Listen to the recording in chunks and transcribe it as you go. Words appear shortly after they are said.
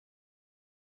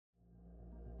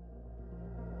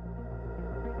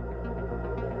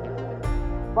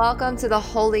Welcome to the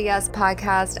Holy Yes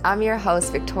podcast. I'm your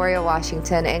host, Victoria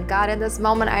Washington. And God, in this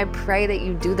moment, I pray that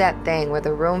you do that thing where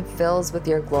the room fills with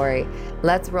your glory.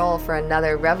 Let's roll for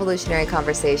another revolutionary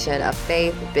conversation of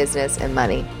faith, business, and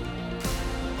money.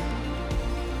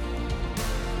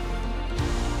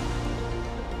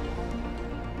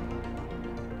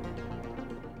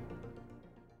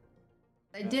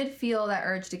 I did feel that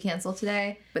urge to cancel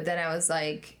today, but then I was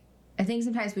like, I think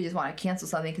sometimes we just want to cancel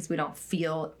something because we don't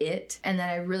feel it. And then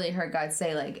I really heard God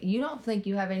say, like, you don't think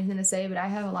you have anything to say, but I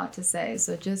have a lot to say.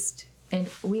 So and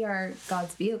we are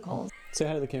God's vehicles. Say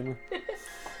hi to the camera.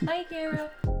 Hi,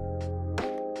 camera.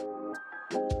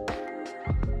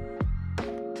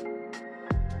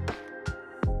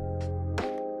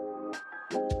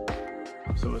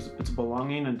 So it's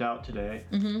belonging and doubt today.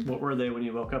 Mm-hmm. What were they when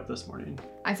you woke up this morning?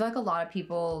 I feel like a lot of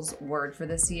people's word for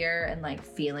this year and like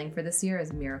feeling for this year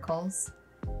is miracles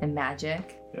and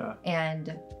magic. Yeah.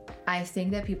 And I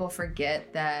think that people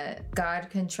forget that God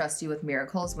can trust you with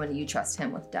miracles when you trust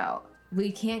him with doubt.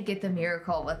 We can't get the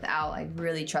miracle without like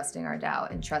really trusting our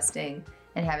doubt and trusting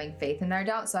and having faith in our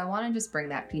doubt. So I want to just bring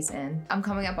that piece in. I'm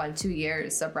coming up on 2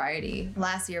 years sobriety.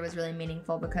 Last year was really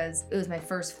meaningful because it was my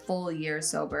first full year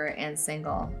sober and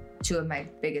single. 2 of my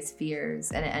biggest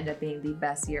fears, and it ended up being the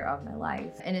best year of my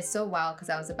life. And it's so wild because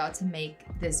I was about to make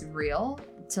this reel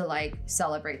to like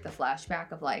celebrate the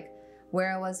flashback of like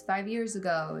where I was 5 years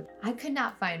ago. I could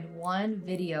not find one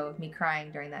video of me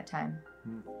crying during that time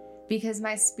because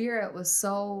my spirit was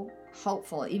so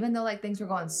hopeful, even though like things were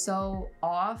going so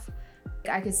off.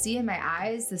 I could see in my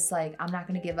eyes this like, I'm not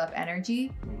gonna give up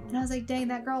energy. And I was like, dang,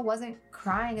 that girl wasn't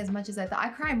crying as much as I thought. I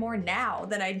cry more now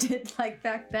than I did like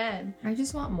back then. I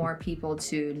just want more people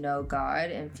to know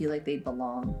God and feel like they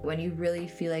belong. When you really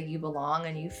feel like you belong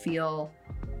and you feel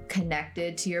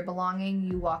connected to your belonging,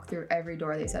 you walk through every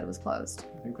door they said was closed.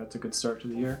 I think that's a good start to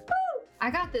the year. Woo!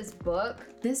 I got this book.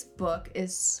 This book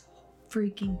is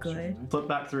freaking good. Flip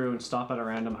back through and stop at a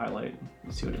random highlight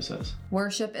and see what it says.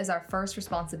 Worship is our first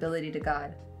responsibility to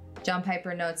God. John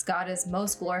Piper notes, God is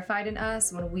most glorified in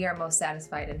us when we are most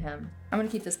satisfied in him. I'm gonna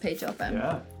keep this page open.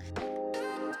 Yeah.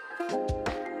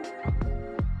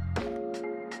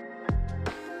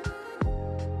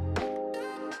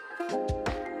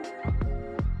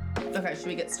 Okay, should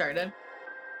we get started?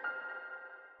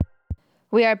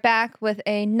 We are back with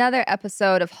another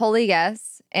episode of Holy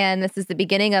Yes, and this is the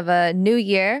beginning of a new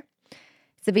year.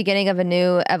 It's the beginning of a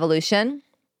new evolution.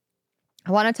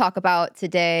 I want to talk about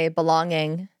today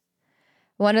belonging.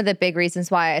 One of the big reasons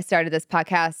why I started this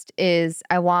podcast is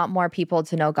I want more people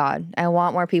to know God. I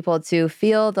want more people to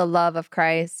feel the love of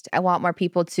Christ. I want more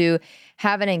people to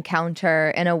have an encounter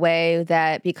in a way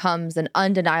that becomes an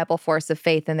undeniable force of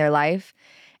faith in their life.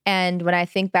 And when I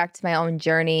think back to my own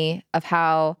journey of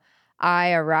how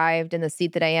I arrived in the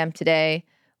seat that I am today,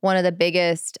 one of the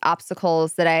biggest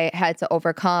obstacles that I had to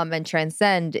overcome and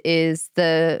transcend is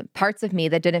the parts of me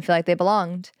that didn't feel like they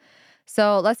belonged.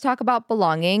 So let's talk about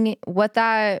belonging, what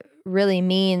that really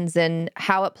means and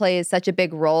how it plays such a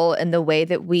big role in the way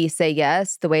that we say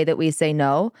yes, the way that we say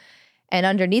no. And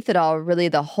underneath it all, really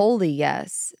the holy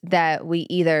yes that we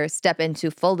either step into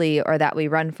fully or that we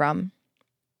run from.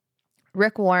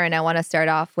 Rick Warren, I want to start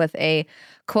off with a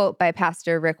quote by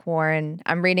Pastor Rick Warren.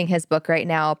 I'm reading his book right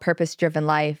now, Purpose Driven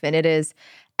Life, and it is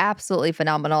absolutely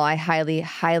phenomenal. I highly,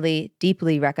 highly,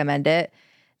 deeply recommend it.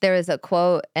 There is a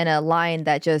quote and a line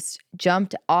that just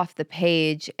jumped off the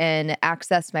page and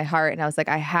accessed my heart, and I was like,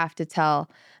 I have to tell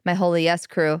my Holy Yes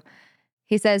crew.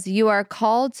 He says, you are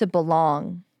called to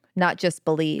belong, not just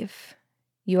believe.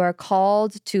 You are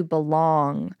called to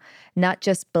belong, not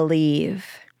just believe.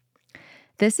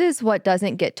 This is what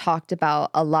doesn't get talked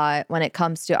about a lot when it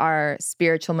comes to our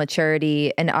spiritual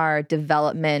maturity and our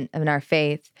development in our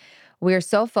faith. We're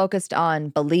so focused on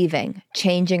believing,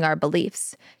 changing our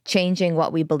beliefs, changing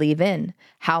what we believe in,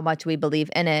 how much we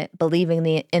believe in it, believing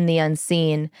in the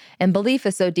unseen. And belief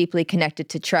is so deeply connected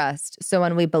to trust. So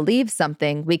when we believe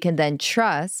something, we can then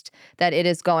trust that it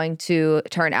is going to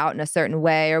turn out in a certain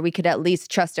way, or we could at least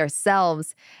trust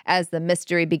ourselves as the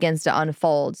mystery begins to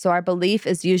unfold. So our belief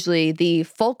is usually the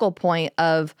focal point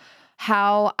of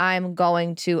how I'm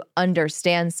going to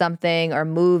understand something or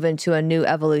move into a new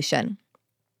evolution.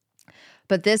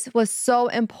 But this was so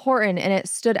important and it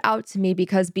stood out to me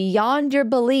because beyond your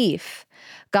belief,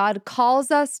 God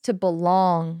calls us to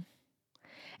belong.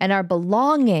 And our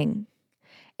belonging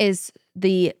is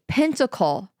the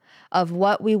pinnacle of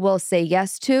what we will say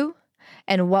yes to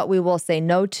and what we will say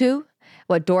no to,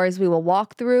 what doors we will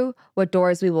walk through, what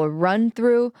doors we will run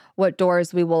through, what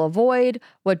doors we will avoid,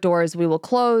 what doors we will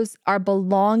close. Our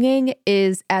belonging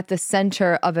is at the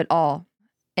center of it all.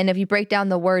 and if you break down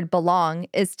the word belong,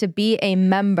 is to be a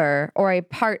member or a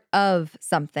part of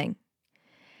something.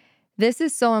 This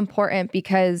is so important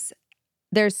because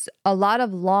there's a lot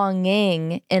of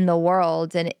longing in the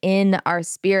world and in our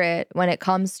spirit when it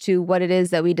comes to what it is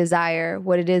that we desire,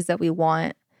 what it is that we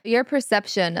want. Your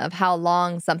perception of how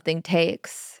long something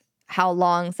takes, how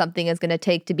long something is going to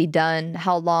take to be done,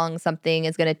 how long something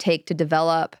is going to take to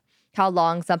develop, how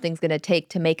long something's going to take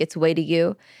to make its way to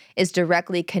you is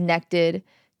directly connected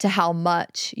to how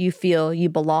much you feel you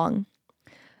belong.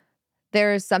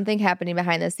 There's something happening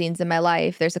behind the scenes in my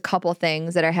life. There's a couple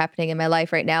things that are happening in my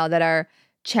life right now that are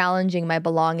challenging my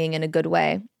belonging in a good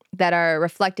way, that are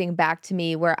reflecting back to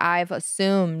me where I've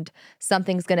assumed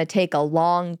something's going to take a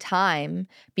long time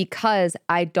because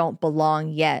I don't belong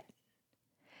yet.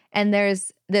 And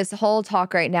there's this whole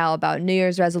talk right now about New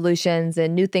Year's resolutions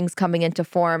and new things coming into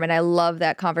form. And I love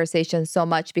that conversation so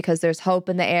much because there's hope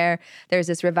in the air. There's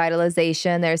this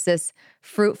revitalization. There's this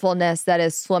fruitfulness that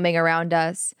is swimming around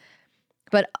us.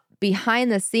 But behind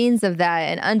the scenes of that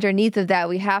and underneath of that,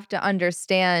 we have to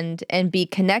understand and be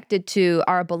connected to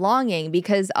our belonging,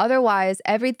 because otherwise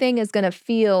everything is going to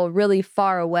feel really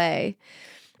far away.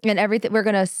 And everything, we're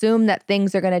going to assume that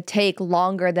things are going to take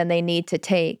longer than they need to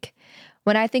take.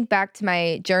 When I think back to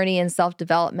my journey in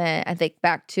self-development, I think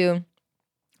back to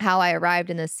how I arrived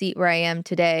in the seat where I am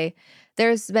today.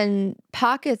 There's been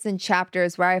pockets and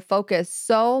chapters where I focus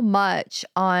so much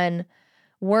on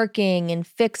working and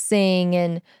fixing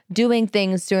and doing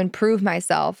things to improve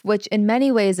myself, which in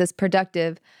many ways is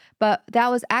productive. But that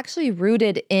was actually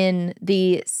rooted in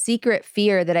the secret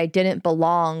fear that I didn't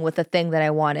belong with the thing that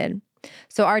I wanted.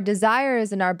 So our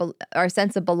desires and our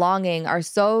sense of belonging are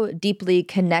so deeply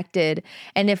connected.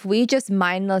 And if we just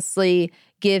mindlessly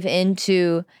give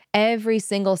into every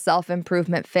single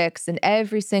self-improvement fix and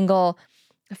every single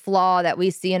flaw that we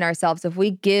see in ourselves, if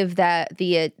we give that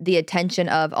the attention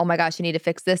of, oh my gosh, I need to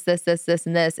fix this,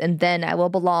 and this, and then I will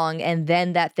belong, and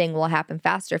then that thing will happen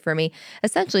faster for me.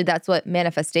 Essentially, that's what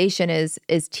manifestation is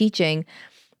teaching.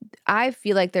 I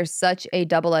feel like there's such a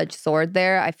double-edged sword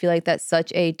there. I feel like that's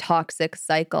such a toxic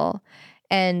cycle.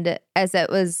 And as I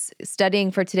was studying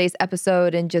for today's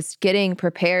episode and just getting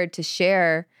prepared to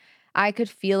share, I could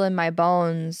feel in my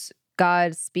bones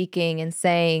God speaking and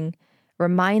saying,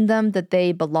 remind them that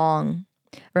they belong.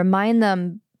 Remind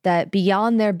them that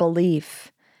beyond their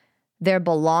belief, their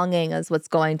belonging is what's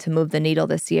going to move the needle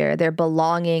this year. Their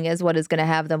belonging is what is going to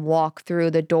have them walk through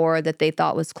the door that they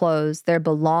thought was closed. Their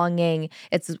belonging,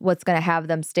 it's what's going to have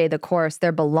them stay the course.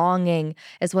 Their belonging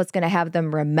is what's going to have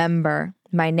them remember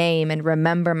my name and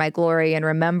remember my glory and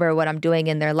remember what I'm doing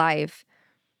in their life.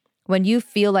 When you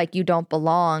feel like you don't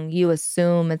belong, you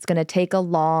assume it's going to take a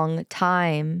long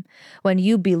time. When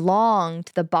you belong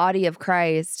to the body of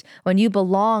Christ, when you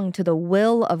belong to the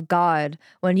will of God,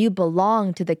 when you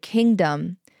belong to the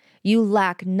kingdom, you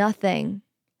lack nothing.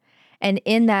 And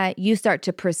in that, you start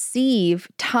to perceive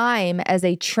time as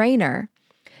a trainer.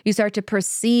 You start to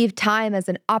perceive time as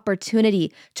an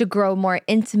opportunity to grow more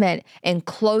intimate and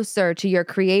closer to your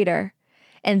Creator.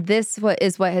 And this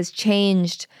is what has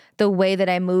changed the way that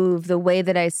I move, the way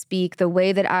that I speak, the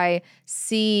way that I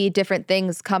see different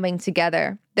things coming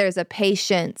together. There's a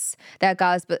patience that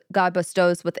God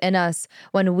bestows within us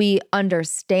when we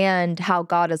understand how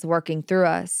God is working through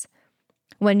us.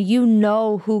 When you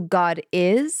know who God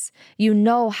is, you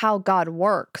know how God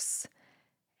works.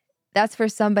 That's for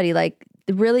somebody, like,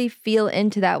 really feel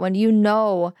into that. When you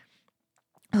know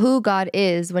who God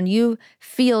is, when you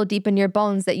feel deep in your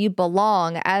bones that you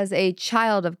belong as a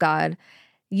child of God,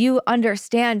 you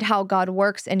understand how God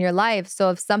works in your life. So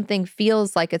if something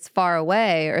feels like it's far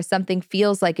away, or something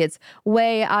feels like it's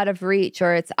way out of reach,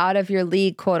 or it's out of your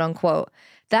league, quote unquote,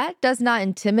 that does not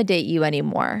intimidate you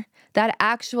anymore. That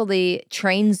actually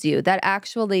trains you. That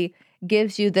actually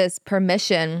gives you this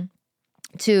permission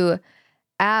to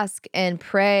ask and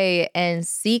pray and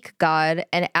seek God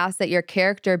and ask that your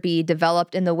character be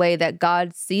developed in the way that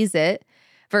God sees it,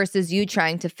 versus you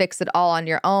trying to fix it all on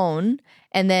your own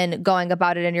and then going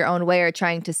about it in your own way or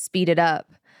trying to speed it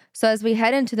up. So as we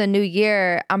head into the new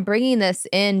year, I'm bringing this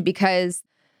in because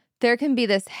there can be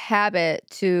this habit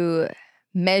to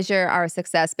measure our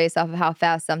success based off of how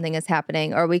fast something is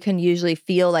happening, or we can usually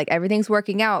feel like everything's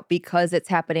working out because it's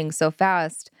happening so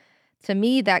fast. To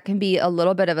me, that can be a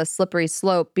little bit of a slippery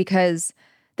slope, because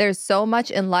there's so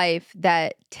much in life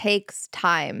that takes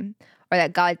time, or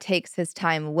that God takes his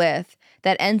time with,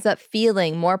 that ends up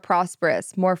feeling more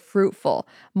prosperous, more fruitful,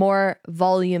 more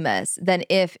voluminous than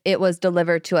if it was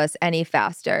delivered to us any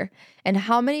faster. And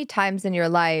how many times in your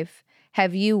life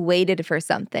have you waited for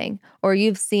something, or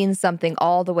you've seen something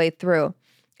all the way through,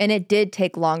 And it did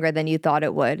take longer than you thought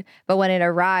it would. But when it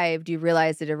arrived, you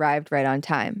realized it arrived right on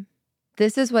time.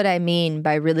 This is what I mean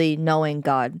by really knowing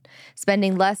God,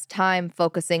 spending less time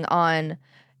focusing on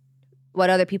what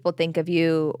other people think of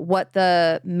you, what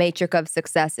the matrix of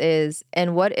success is,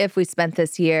 and what if we spent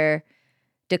this year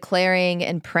declaring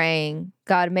and praying,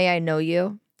 God, may I know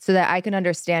you so that I can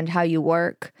understand how you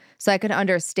work, so I can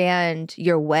understand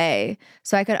your way,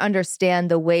 so I can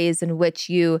understand the ways in which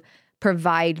you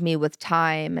provide me with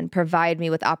time and provide me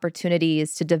with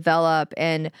opportunities to develop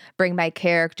and bring my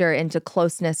character into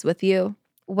closeness with you.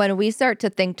 When we start to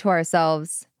think to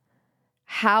ourselves,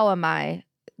 how am I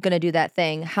going to do that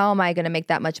thing? How am I going to make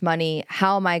that much money?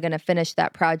 How am I going to finish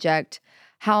that project?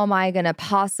 How am I going to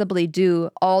possibly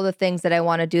do all the things that I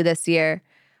want to do this year?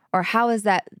 Or how is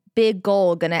that big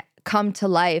goal going to come to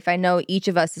life? I know each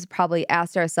of us has probably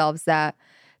asked ourselves that.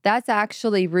 That's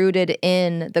actually rooted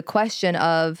in the question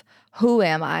of, who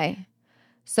am I?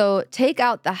 So take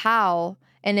out the how,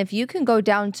 and if you can go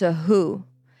down to who,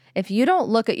 if you don't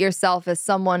look at yourself as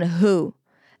someone who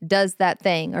does that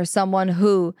thing, or someone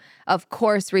who, of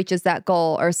course, reaches that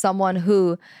goal, or someone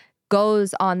who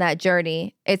goes on that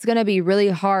journey, it's going to be really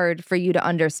hard for you to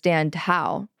understand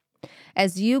how.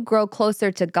 As you grow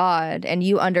closer to God and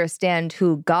you understand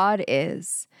who God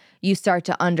is, you start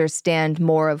to understand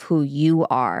more of who you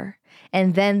are.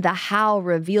 And then the how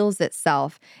reveals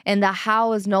itself, and the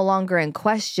how is no longer in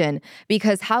question,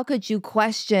 because how could you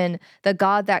question the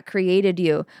God that created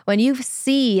you when you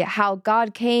see how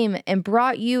God came and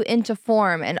brought you into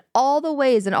form and all the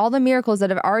ways and all the miracles that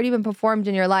have already been performed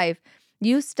in your life?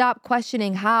 You stop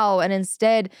questioning how, and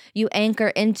instead you anchor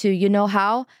into, you know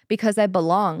how? Because I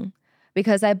belong.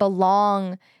 Because I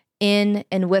belong in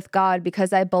and with God,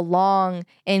 because I belong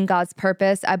in God's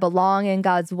purpose. I belong in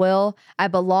God's will. I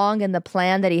belong in the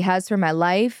plan that He has for my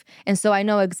life. And so I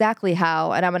know exactly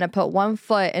how, and I'm going to put one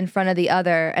foot in front of the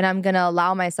other, and I'm going to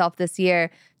allow myself this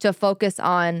year to focus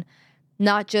on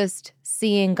not just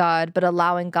seeing God, but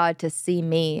allowing God to see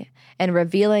me and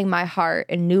revealing my heart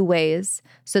in new ways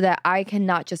so that I can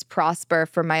not just prosper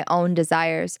for my own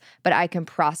desires, but I can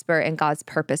prosper in God's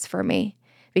purpose for me.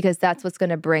 Because that's what's going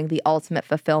to bring the ultimate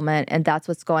fulfillment, and that's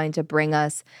what's going to bring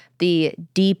us the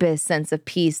deepest sense of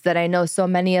peace that I know so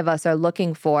many of us are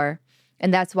looking for.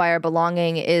 And that's why our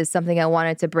belonging is something I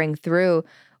wanted to bring through.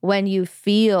 When you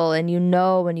feel and you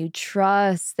know and you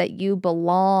trust that you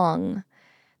belong,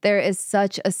 there is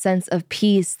such a sense of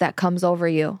peace that comes over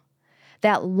you.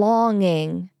 That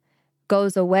longing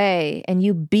goes away and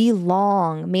you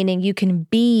belong, meaning you can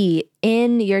be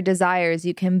in your desires,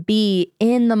 you can be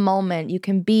in the moment, you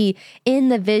can be in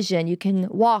the vision, you can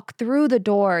walk through the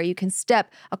door, you can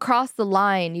step across the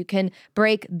line, you can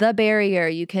break the barrier,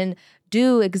 you can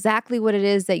do exactly what it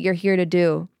is that you're here to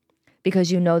do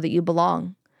because you know that you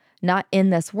belong, not in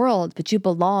this world, but you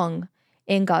belong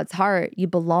in God's heart, you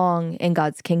belong in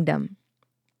God's kingdom.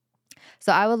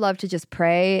 So I would love to just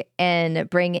pray and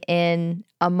bring in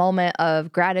a moment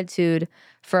of gratitude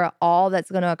for all that's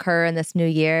going to occur in this new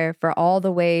year, for all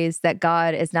the ways that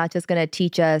God is not just going to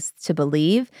teach us to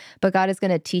believe, but God is going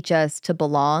to teach us to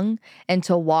belong and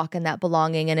to walk in that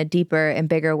belonging in a deeper and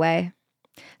bigger way.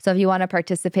 So if you want to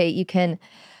participate, you can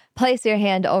place your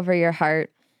hand over your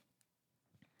heart.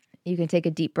 You can take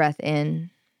a deep breath in.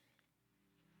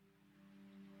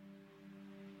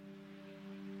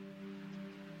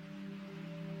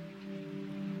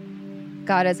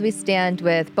 God, as we stand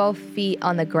with both feet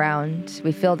on the ground,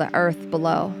 we feel the earth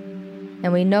below.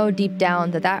 And we know deep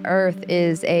down that that earth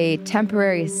is a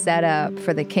temporary setup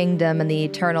for the kingdom and the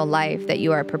eternal life that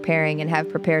you are preparing and have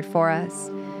prepared for us.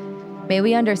 May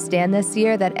we understand this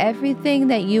year that everything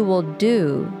that you will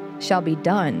do shall be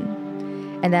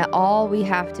done, and that all we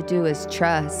have to do is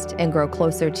trust and grow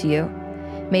closer to you.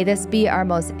 May this be our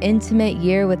most intimate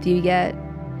year with you yet.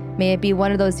 May it be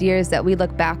one of those years that we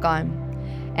look back on,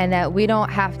 and that we don't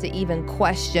have to even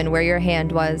question where your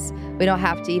hand was. We don't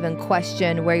have to even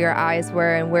question where your eyes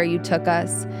were and where you took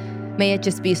us. May it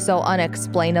just be so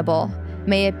unexplainable.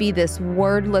 May it be this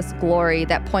wordless glory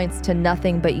that points to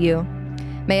nothing but you.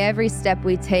 May every step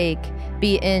we take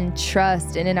be in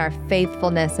trust and in our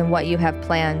faithfulness in what you have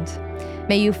planned.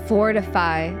 May you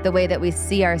fortify the way that we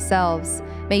see ourselves.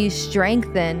 May you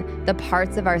strengthen the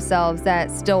parts of ourselves that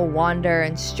still wander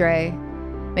and stray.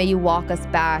 May you walk us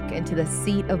back into the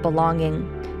seat of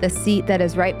belonging, the seat that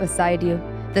is right beside you,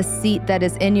 the seat that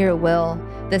is in your will,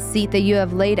 the seat that you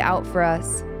have laid out for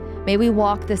us. May we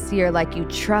walk this year like you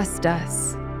trust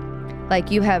us,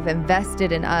 like you have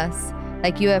invested in us,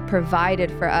 like you have provided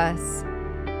for us.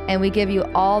 And we give you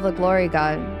all the glory,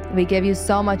 God. We give you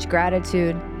so much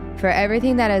gratitude for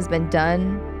everything that has been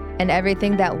done and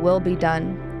everything that will be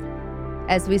done.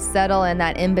 As we settle in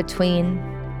that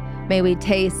in-between, may we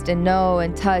taste and know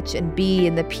and touch and be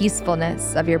in the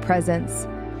peacefulness of your presence,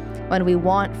 when we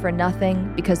want for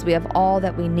nothing because we have all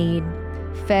that we need,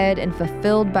 fed and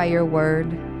fulfilled by your word,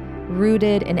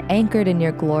 rooted and anchored in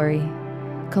your glory,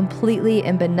 completely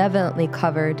and benevolently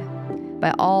covered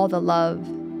by all the love.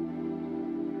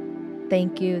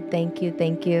 Thank you, thank you,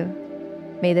 thank you.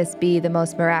 May this be the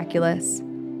most miraculous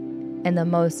and the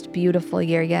most beautiful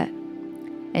year yet.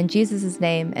 In Jesus'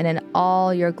 name and in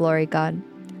all your glory, God.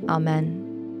 Amen.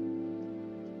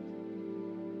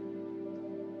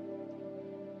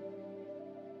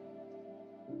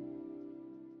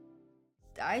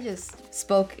 I just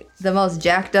spoke the most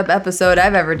jacked up episode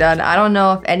I've ever done. I don't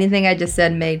know if anything I just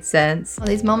said made sense. Well,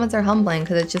 these moments are humbling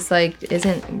because it's just like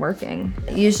isn't working.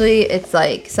 Usually it's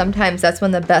like sometimes that's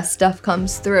when the best stuff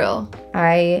comes through.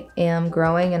 I am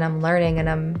growing and I'm learning and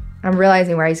I'm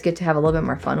realizing where I just get to have a little bit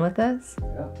more fun with this.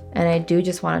 Yeah. And I do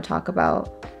just want to talk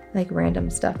about like random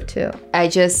stuff too. I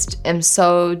just am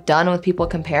so done with people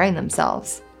comparing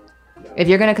themselves. If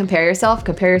you're going to compare yourself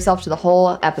to the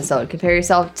whole episode. Compare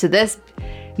yourself to this,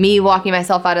 me walking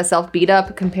myself out of self beat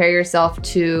up. Compare yourself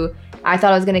to, I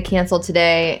thought I was going to cancel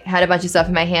today, had a bunch of stuff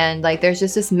in my hand. Like there's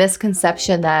just this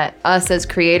misconception that us as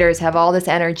creators have all this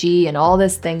energy and all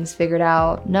these things figured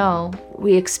out. No,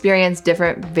 we experience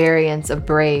different variants of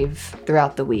brave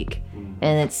throughout the week.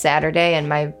 And it's Saturday and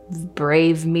my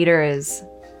brave meter is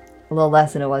a little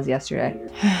less than it was yesterday.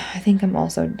 I think I'm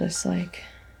also just like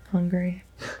hungry.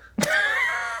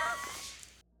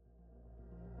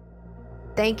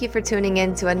 Thank you for tuning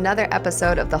in to another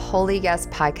episode of the Holy Yes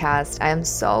Podcast. I am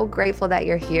so grateful that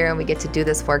you're here and we get to do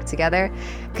this work together.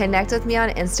 Connect with me on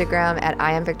Instagram at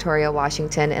I am Victoria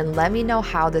Washington and let me know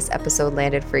how this episode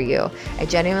landed for you. I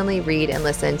genuinely read and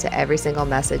listen to every single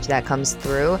message that comes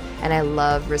through, and I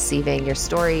love receiving your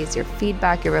stories, your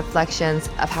feedback, your reflections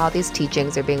of how these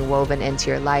teachings are being woven into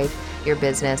your life, your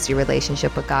business, your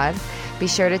relationship with God. Be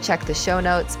sure to check the show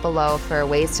notes below for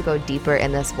ways to go deeper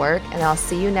in this work, and I'll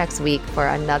see you next week for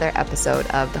another episode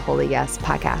of the Holy Yes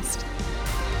Podcast.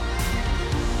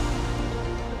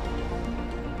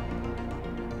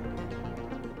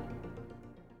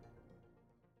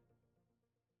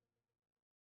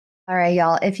 All right,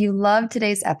 y'all. If you loved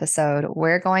today's episode,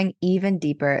 we're going even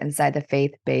deeper inside the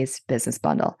faith-based business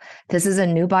bundle. This is a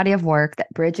new body of work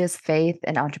that bridges faith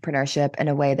and entrepreneurship in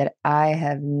a way that I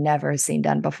have never seen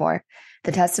done before.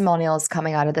 The testimonials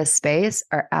coming out of this space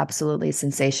are absolutely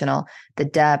sensational. The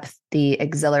depth, the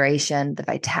exhilaration, the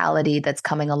vitality that's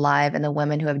coming alive in the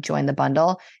women who have joined the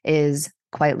bundle is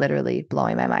quite literally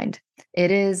blowing my mind.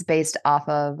 It is based off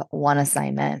of one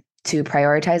assignment: to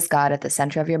prioritize God at the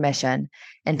center of your mission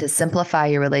and to simplify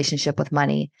your relationship with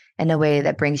money in a way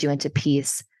that brings you into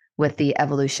peace with the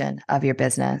evolution of your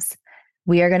business.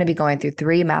 We are going to be going through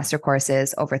 3 master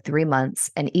courses over 3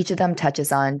 months, and each of them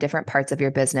touches on different parts of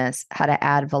your business, how to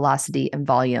add velocity and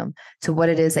volume to what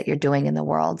it is that you're doing in the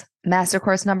world. Master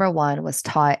course number 1 was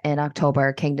taught in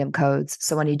October, Kingdom Codes.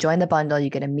 So when you join the bundle, you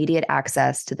get immediate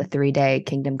access to the 3-day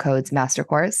Kingdom Codes master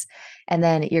course. And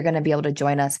then you're going to be able to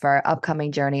join us for our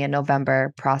upcoming journey in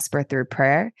November, Prosper Through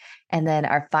Prayer. And then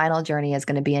our final journey is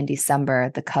going to be in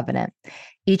December, the Covenant.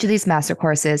 Each of these master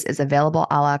courses is available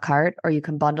a la carte, or you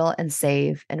can bundle and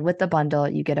save. And with the bundle,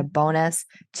 you get a bonus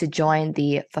to join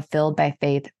the Fulfilled by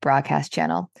Faith broadcast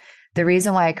channel. The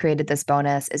reason why I created this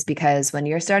bonus is because when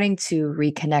you're starting to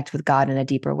reconnect with God in a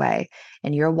deeper way,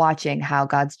 and you're watching how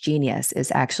God's genius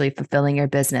is actually fulfilling your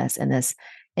business in this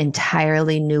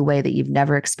entirely new way that you've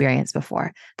never experienced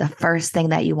before, the first thing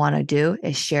that you want to do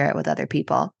is share it with other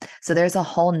people. So there's a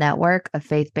whole network of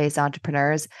faith-based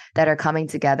entrepreneurs that are coming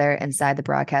together inside the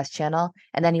broadcast channel.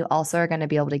 And then you also are going to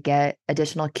be able to get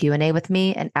additional Q&A with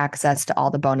me and access to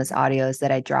all the bonus audios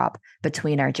that I drop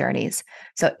between our journeys.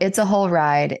 So it's a whole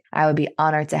ride. I would be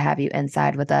honored to have you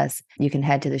inside with us. You can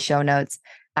head to the show notes.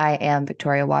 I am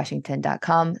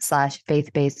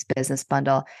victoriawashington.com/faith-based business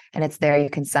bundle. And it's there you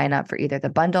can sign up for either the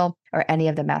bundle or any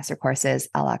of the master courses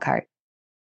a la carte.